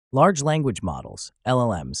Large language models,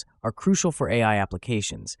 LLMs, are crucial for AI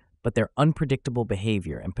applications, but their unpredictable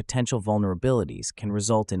behavior and potential vulnerabilities can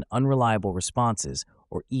result in unreliable responses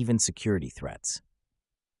or even security threats.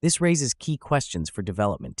 This raises key questions for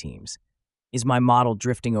development teams. Is my model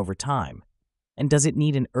drifting over time? And does it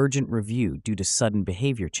need an urgent review due to sudden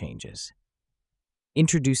behavior changes?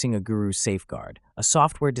 Introducing Aguru Safeguard, a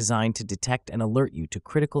software designed to detect and alert you to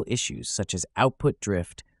critical issues such as output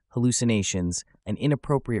drift, hallucinations, and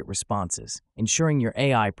inappropriate responses, ensuring your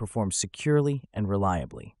AI performs securely and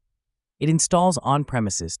reliably. It installs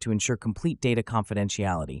on-premises to ensure complete data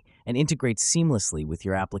confidentiality and integrates seamlessly with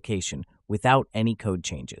your application without any code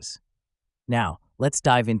changes. Now, let's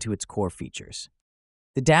dive into its core features.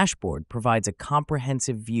 The dashboard provides a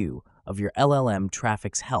comprehensive view of your LLM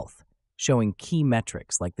traffic's health, showing key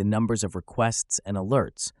metrics like the numbers of requests and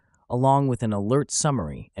alerts, along with an alert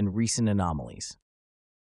summary and recent anomalies.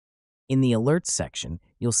 In the Alerts section,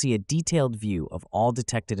 you'll see a detailed view of all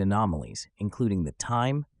detected anomalies, including the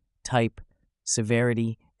time, type,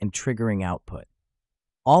 severity, and triggering output.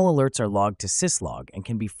 All alerts are logged to syslog and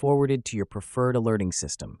can be forwarded to your preferred alerting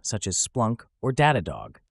system, such as Splunk or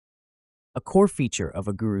DataDog. A core feature of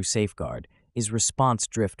Aguru Safeguard is response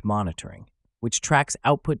drift monitoring, which tracks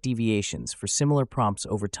output deviations for similar prompts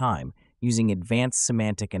over time using advanced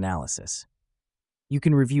semantic analysis. You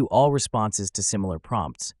can review all responses to similar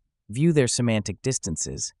prompts, view their semantic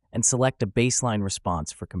distances, and select a baseline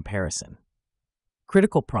response for comparison.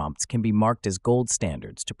 Critical prompts can be marked as gold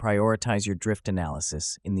standards to prioritize your drift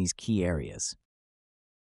analysis in these key areas.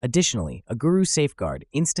 Additionally, Aguru Safeguard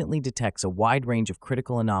instantly detects a wide range of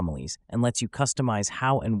critical anomalies and lets you customize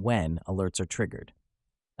how and when alerts are triggered.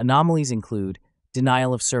 Anomalies include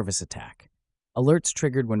denial of service attack, alerts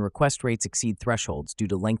triggered when request rates exceed thresholds due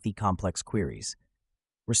to lengthy complex queries;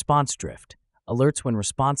 response drift, alerts when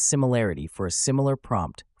response similarity for a similar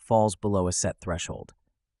prompt falls below a set threshold;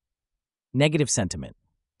 negative sentiment,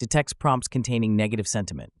 detects prompts containing negative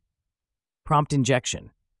sentiment; prompt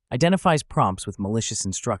injection, identifies prompts with malicious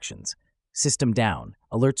instructions; system down,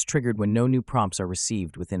 alerts triggered when no new prompts are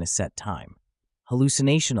received within a set time;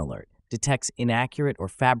 hallucination alert, detects inaccurate or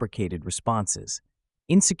fabricated responses;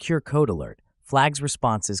 insecure code alert, flags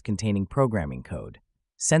responses containing programming code;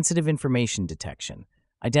 sensitive information detection,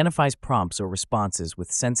 identifies prompts or responses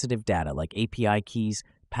with sensitive data like API keys,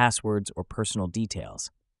 passwords, or personal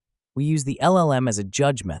details. We use the LLM as a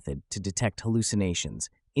judge method to detect hallucinations,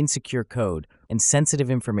 insecure code, and sensitive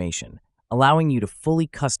information, allowing you to fully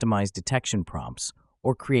customize detection prompts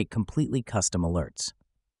or create completely custom alerts.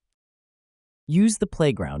 Use the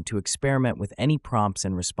playground to experiment with any prompts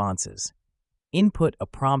and responses. Input a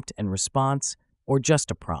prompt and response, or just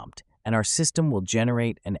a prompt, and our system will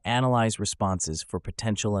generate and analyze responses for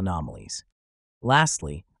potential anomalies.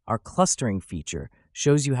 Lastly, our clustering feature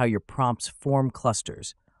shows you how your prompts form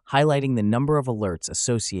clusters, highlighting the number of alerts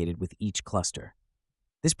associated with each cluster.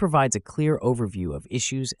 This provides a clear overview of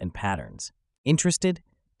issues and patterns. Interested?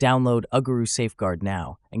 Download Aguru Safeguard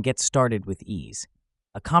now and get started with ease.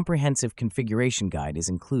 A comprehensive configuration guide is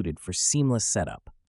included for seamless setup.